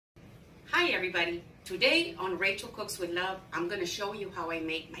Hi everybody, today on Rachel Cooks with Love, I'm going to show you how I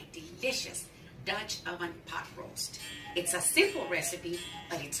make my delicious Dutch oven pot roast. It's a simple recipe,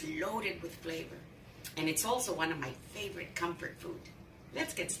 but it's loaded with flavor. And it's also one of my favorite comfort food.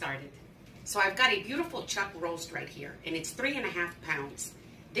 Let's get started. So I've got a beautiful chuck roast right here, and it's 3.5 pounds.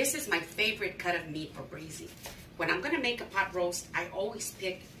 This is my favorite cut of meat for braising. When I'm going to make a pot roast, I always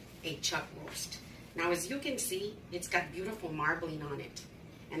pick a chuck roast. Now as you can see, it's got beautiful marbling on it.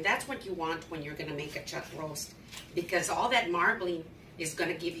 And that's what you want when you're going to make a chuck roast, because all that marbling is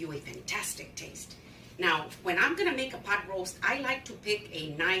going to give you a fantastic taste. Now, when I'm going to make a pot roast, I like to pick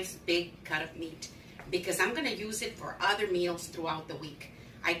a nice big cut of meat because I'm going to use it for other meals throughout the week.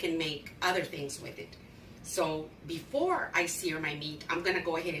 I can make other things with it. So before I sear my meat, I'm going to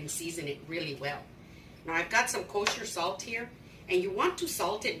go ahead and season it really well. Now, I've got some kosher salt here, and you want to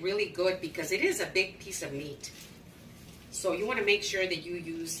salt it really good because it is a big piece of meat. So you want to make sure that you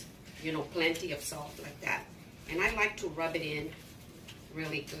use, plenty of salt like that. And I like to rub it in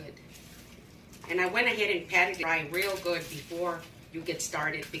really good. And I went ahead and patted it dry real good before you get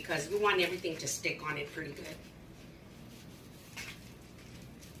started because you want everything to stick on it pretty good.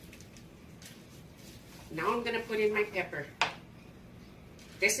 Now I'm going to put in my pepper.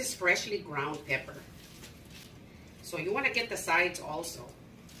 This is freshly ground pepper. So you want to get the sides also.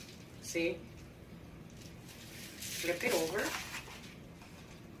 See? Flip it over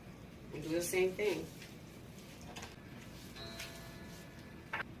and do the same thing.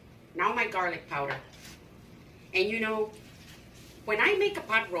 Now my garlic powder. And when I make a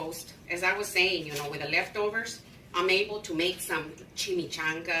pot roast, as I was saying, with the leftovers, I'm able to make some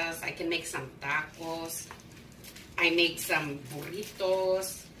chimichangas. I can make some tacos. I make some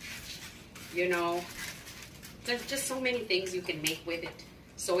burritos. There's just so many things you can make with it.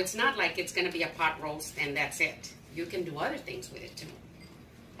 So it's not like it's going to be a pot roast and that's it. You can do other things with it too.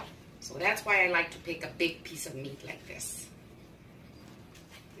 So that's why I like to pick a big piece of meat like this.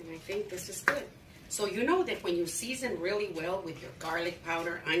 And I think this is good. So you know that when you season really well with your garlic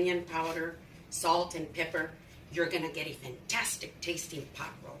powder, onion powder, salt and pepper, you're going to get a fantastic tasting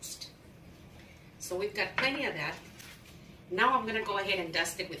pot roast. So we've got plenty of that. Now I'm going to go ahead and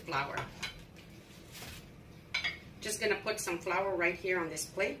dust it with flour. Just going to put some flour right here on this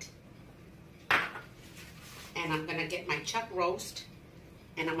plate. And I'm going to get my chuck roast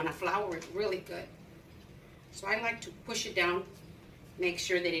and I'm going to flour it really good. So I like to push it down, make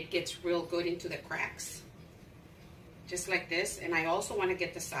sure that it gets real good into the cracks. Just like this. And I also want to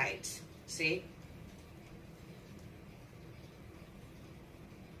get the sides. See?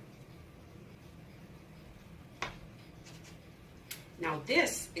 Now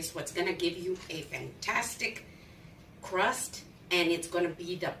this is what's going to give you a fantastic crust, and it's going to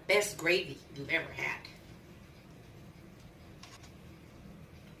be the best gravy you've ever had.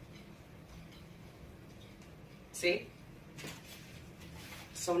 See?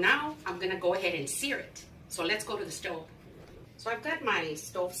 So now I'm going to go ahead and sear it. So let's go to the stove. So I've got my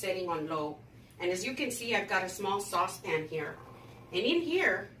stove setting on low, and as you can see, I've got a small saucepan here. And in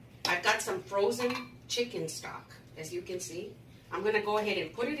here, I've got some frozen chicken stock, as you can see. I'm going to go ahead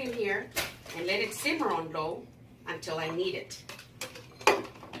and put it in here and let it simmer on low until I need it,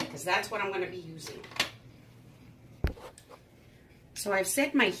 because that's what I'm going to be using. So I've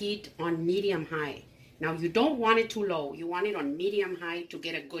set my heat on medium-high. Now you don't want it too low. You want it on medium-high to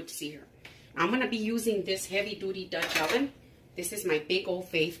get a good sear. I'm going to be using this heavy-duty Dutch oven. This is my big Old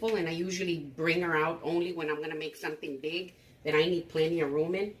Faithful, and I usually bring her out only when I'm going to make something big that I need plenty of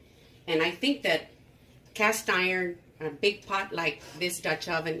room in. And I think that cast iron, a big pot like this Dutch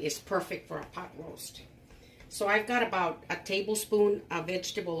oven is perfect for a pot roast. So I've got about a tablespoon of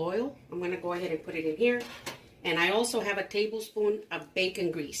vegetable oil. I'm going to go ahead and put it in here. And I also have a tablespoon of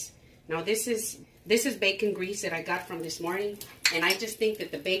bacon grease. Now this is bacon grease that I got from this morning. And I just think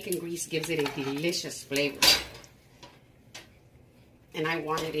that the bacon grease gives it a delicious flavor. And I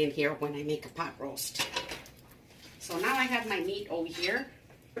want it in here when I make a pot roast. So now I have my meat over here.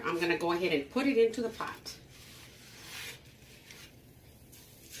 I'm going to go ahead and put it into the pot.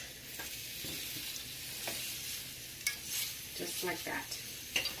 Just like that.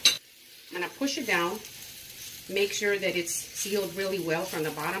 I'm going to push it down. Make sure that it's sealed really well from the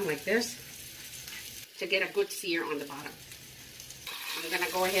bottom like this to get a good sear on the bottom. I'm going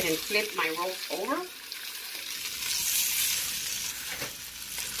to go ahead and flip my roast over.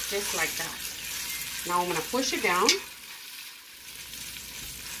 Just like that. Now I'm going to push it down.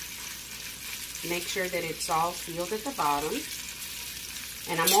 Make sure that it's all sealed at the bottom.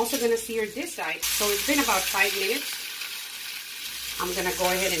 And I'm also going to sear this side. So it's been about 5 minutes. I'm going to go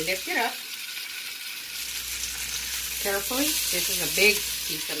ahead and lift it up carefully. This is a big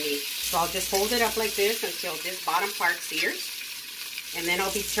piece of meat. So I'll just hold it up like this until this bottom part sears, and then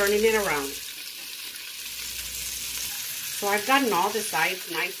I'll be turning it around. So I've gotten all the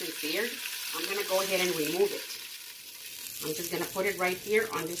sides nice and seared. I'm going to go ahead and remove it. I'm just going to put it right here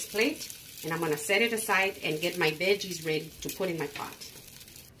on this plate, and I'm going to set it aside and get my veggies ready to put in my pot.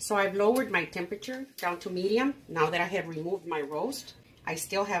 So I've lowered my temperature down to medium. Now that I have removed my roast, I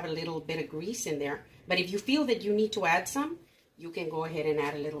still have a little bit of grease in there. But if you feel that you need to add some, you can go ahead and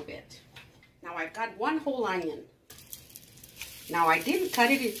add a little bit. Now I've got one whole onion. Now I didn't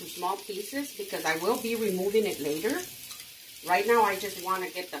cut it into small pieces because I will be removing it later. Right now I just want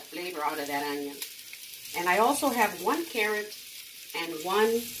to get the flavor out of that onion. And I also have one carrot and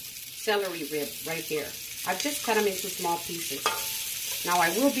one celery rib right here. I've just cut them into small pieces. Now I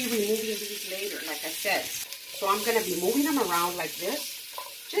will be removing these later, like I said. So I'm going to be moving them around like this,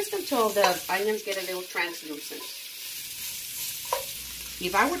 just until the onions get a little translucent.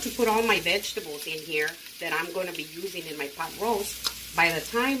 If I were to put all my vegetables in here that I'm going to be using in my pot roast, by the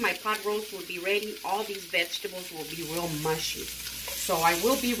time my pot roast will be ready, all these vegetables will be real mushy. So I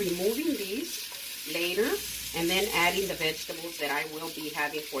will be removing these later and then adding the vegetables that I will be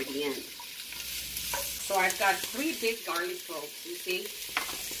having for the end. So I've got 3 big garlic cloves, you see.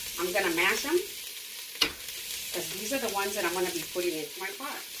 I'm going to mash them because these are the ones that I'm going to be putting into my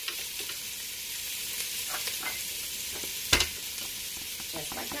pot.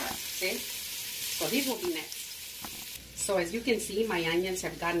 Just like that, see? So these will be next. So as you can see, my onions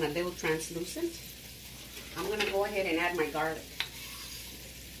have gotten a little translucent. I'm going to go ahead and add my garlic.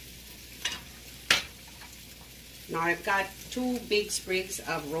 Now I've got 2 big sprigs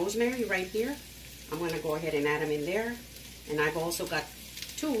of rosemary right here. I'm going to go ahead and add them in there. And I've also got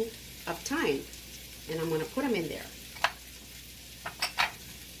 2 of thyme. And I'm going to put them in there.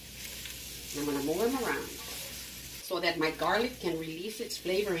 And I'm going to move them around so that my garlic can release its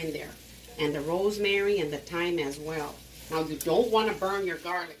flavor in there. And the rosemary and the thyme as well. Now you don't want to burn your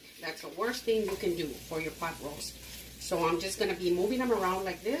garlic. That's the worst thing you can do for your pot roast. So I'm just going to be moving them around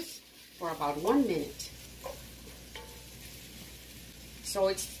like this for about 1 minute. So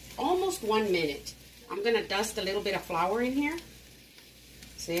it's almost 1 minute. I'm going to dust a little bit of flour in here.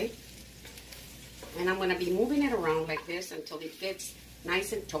 See? And I'm going to be moving it around like this until it gets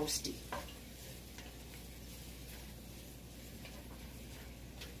nice and toasty.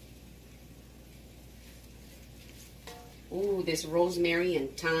 Ooh, this rosemary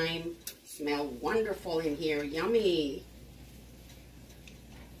and thyme smell wonderful in here. Yummy.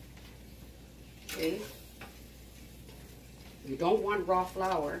 Okay. You don't want raw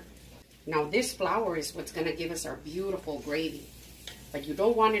flour. Now this flour is what's going to give us our beautiful gravy. But you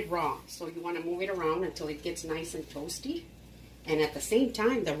don't want it raw. So you want to move it around until it gets nice and toasty. And at the same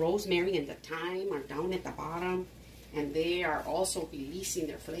time, the rosemary and the thyme are down at the bottom. And they are also releasing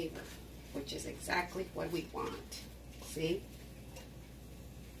their flavor, which is exactly what we want. See?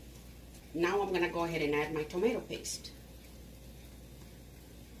 Now I'm going to go ahead and add my tomato paste.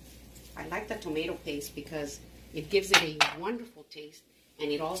 I like the tomato paste because it gives it a wonderful taste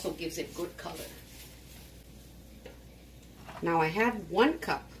and it also gives it good color. Now I have 1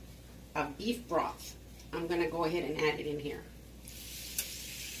 cup of beef broth. I'm going to go ahead and add it in here.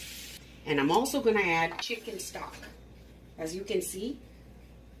 And I'm also going to add chicken stock. As you can see,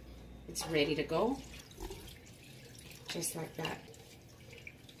 it's ready to go. Just like that.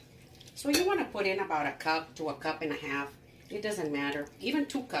 So you want to put in about 1 cup to 1.5 cups. It doesn't matter. Even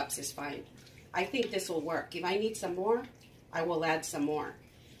 2 cups is fine. I think this will work. If I need some more, I will add some more.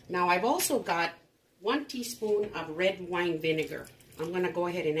 Now I've also got 1 teaspoon of red wine vinegar. I'm going to go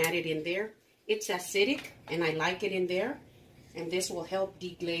ahead and add it in there. It's acidic and I like it in there. And this will help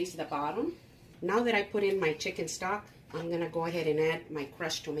deglaze the bottom. Now that I put in my chicken stock, I'm going to go ahead and add my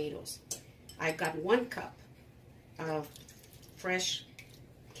crushed tomatoes. I've got 1 cup of fresh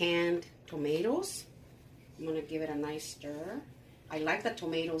canned tomatoes. I'm going to give it a nice stir. I like the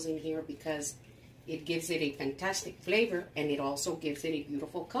tomatoes in here because it gives it a fantastic flavor and it also gives it a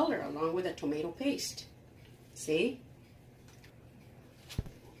beautiful color along with the tomato paste. See?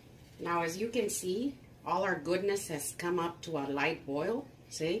 Now as you can see, all our goodness has come up to a light boil.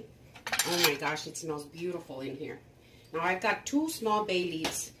 See? Oh my gosh, it smells beautiful in here. Now I've got 2 small bay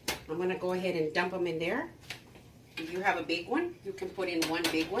leaves. I'm going to go ahead and dump them in there. If you have a big one, you can put in 1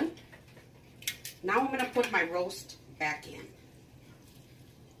 big one. Now I'm going to put my roast back in.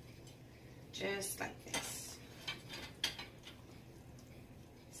 Just like this.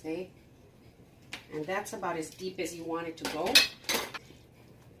 See? And that's about as deep as you want it to go.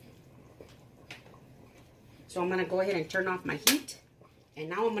 So I'm going to go ahead and turn off my heat. And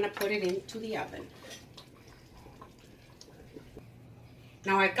now I'm going to put it into the oven.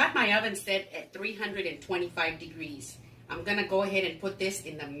 Now I've got my oven set at 325 degrees. I'm gonna go ahead and put this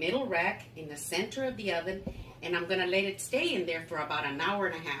in the middle rack in the center of the oven, and I'm gonna let it stay in there for about an hour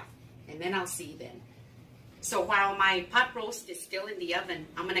and a half, and then I'll see you then. So while my pot roast is still in the oven,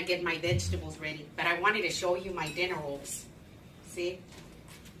 I'm gonna get my vegetables ready, but I wanted to show you my dinner rolls. See?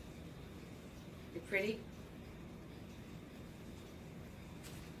 They're pretty.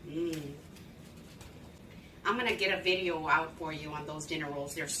 I'm gonna get a video out for you on those dinner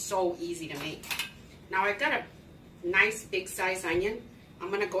rolls. They're so easy to make. Now I've got a nice big size onion. I'm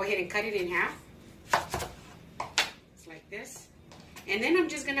gonna go ahead and cut it in half. It's like this. And then I'm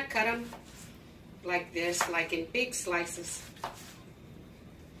just gonna cut them like this, like in big slices.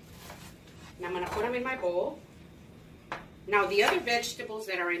 And I'm gonna put them in my bowl. Now the other vegetables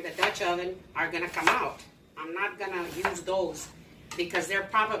that are in the Dutch oven are gonna come out. I'm not gonna use those because they're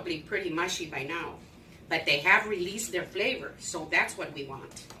probably pretty mushy by now. But they have released their flavor, so that's what we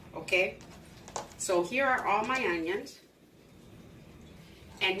want, okay? So here are all my onions.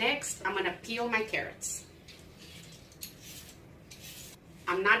 And next, I'm gonna peel my carrots.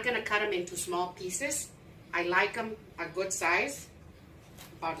 I'm not gonna cut them into small pieces. I like them a good size,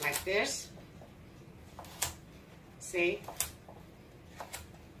 about like this. See?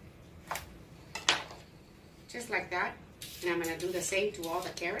 Just like that. And I'm gonna do the same to all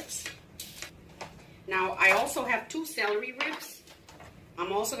the carrots. Now, I also have 2 celery ribs.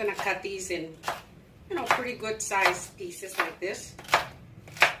 I'm also gonna cut these in, you know, pretty good sized pieces like this.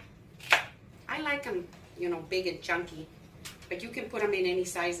 I like them, you know, big and chunky, but you can put them in any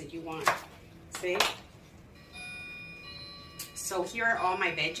size that you want. See? So here are all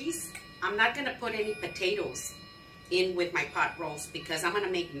my veggies. I'm not gonna put any potatoes in with my pot roast because I'm gonna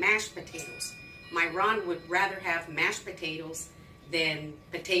make mashed potatoes. My Ron would rather have mashed potatoes than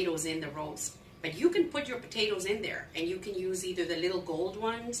potatoes in the roast. But you can put your potatoes in there, and you can use either the little gold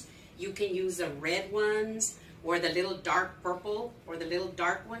ones, you can use the red ones, or the little dark purple, or the little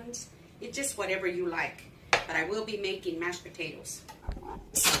dark ones. It's just whatever you like. But I will be making mashed potatoes.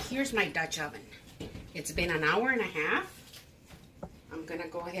 So here's my Dutch oven. It's been an hour and a half. I'm gonna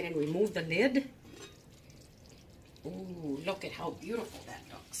go ahead and remove the lid. Ooh, look at how beautiful that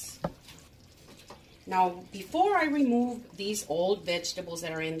looks. Now, before I remove these old vegetables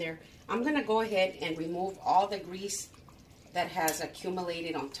that are in there, I'm gonna go ahead and remove all the grease that has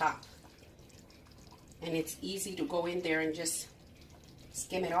accumulated on top. And it's easy to go in there and just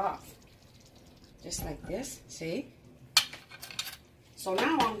skim it off. Just like this, see? So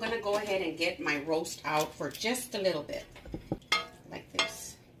now I'm gonna go ahead and get my roast out for just a little bit. Like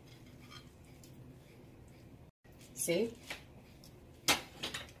this. See?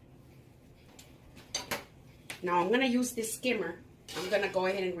 Now I'm gonna use this skimmer. I'm gonna go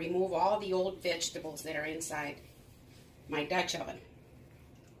ahead and remove all the old vegetables that are inside my Dutch oven.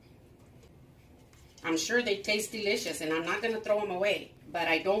 I'm sure they taste delicious, and I'm not gonna throw them away, but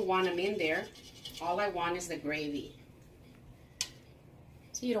I don't want them in there. All I want is the gravy.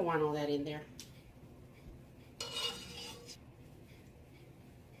 So you don't want all that in there.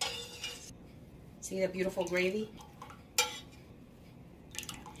 See the beautiful gravy?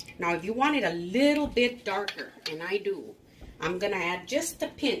 Now if you want it a little bit darker, and I do, I'm gonna add just a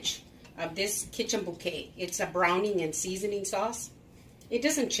pinch of this kitchen bouquet. It's a browning and seasoning sauce. It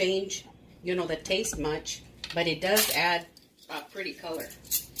doesn't change, you know, the taste much, but it does add a pretty color.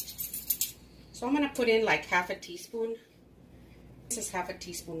 So I'm gonna put in like half a teaspoon. This is half a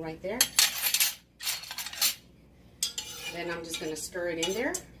teaspoon right there. Then I'm just gonna stir it in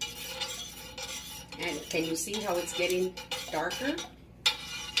there. And can you see how it's getting darker?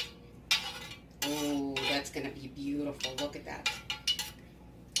 Oh, that's gonna be beautiful. Look at that.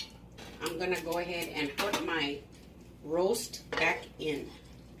 I'm gonna go ahead and put my roast back in.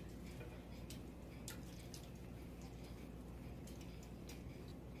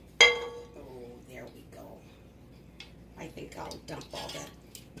 Oh, there we go. I think I'll dump all that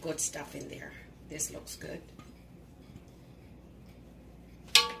good stuff in there. This looks good.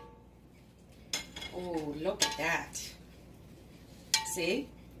 Oh, look at that. See?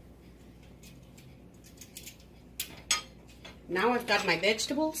 Now I've got my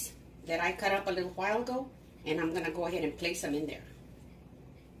vegetables that I cut up a little while ago, and I'm gonna go ahead and place them in there.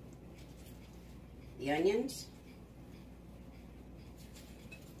 The onions,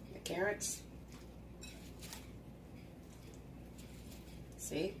 the carrots,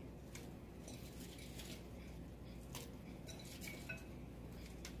 see?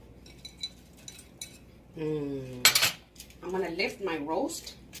 I'm gonna lift my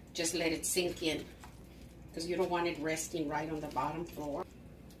roast, just let it sink in, because you don't want it resting right on the bottom floor.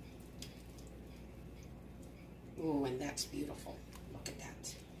 Ooh, and that's beautiful. Look at that.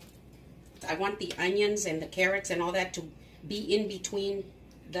 I want the onions and the carrots and all that to be in between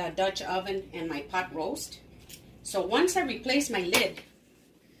the Dutch oven and my pot roast. So once I replace my lid,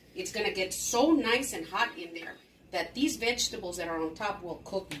 it's going to get so nice and hot in there that these vegetables that are on top will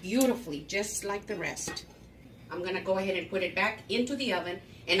cook beautifully, just like the rest. I'm going to go ahead and put it back into the oven,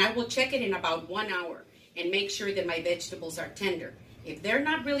 and I will check it in about 1 hour and make sure that my vegetables are tender. If they're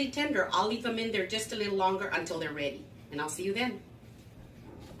not really tender, I'll leave them in there just a little longer until they're ready, and I'll see you then.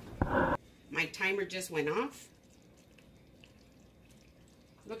 My timer just went off.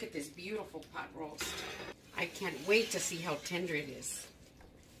 Look at this beautiful pot roast. I can't wait to see how tender it is.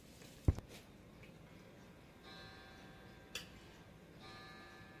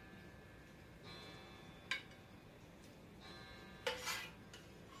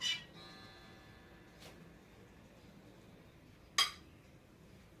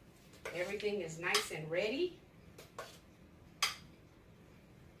 Everything is nice and ready.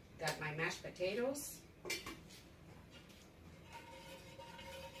 Got my mashed potatoes.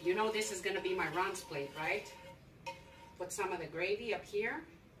 You know this is going to be my Ron's plate, right? Put some of the gravy up here.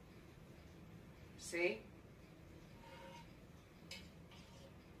 See?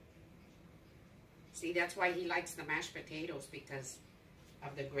 See, that's why he likes the mashed potatoes, because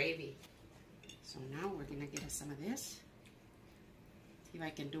of the gravy. So now we're going to get us some of this. See if I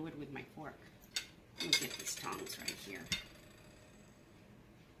can do it with my fork. Let me get these tongs right here.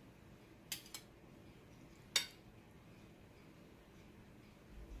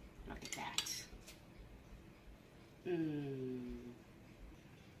 Look at that.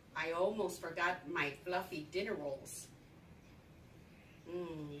 I almost forgot my fluffy dinner rolls.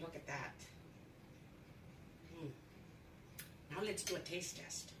 Look at that. Now let's do a taste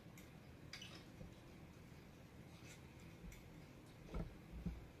test.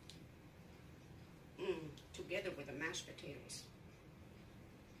 Together with the mashed potatoes.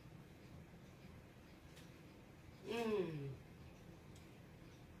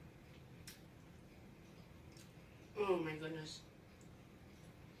 Oh my goodness.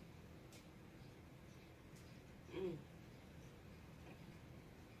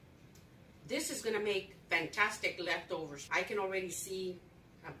 This is going to make fantastic leftovers. I can already see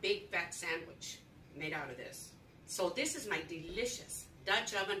a big fat sandwich made out of this. So this is my delicious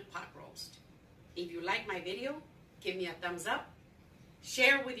Dutch oven pot roast. If you like my video, give me a thumbs up,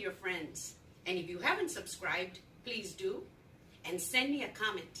 share with your friends, and if you haven't subscribed, please do, and send me a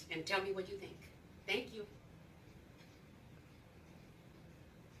comment and tell me what you think. Thank you.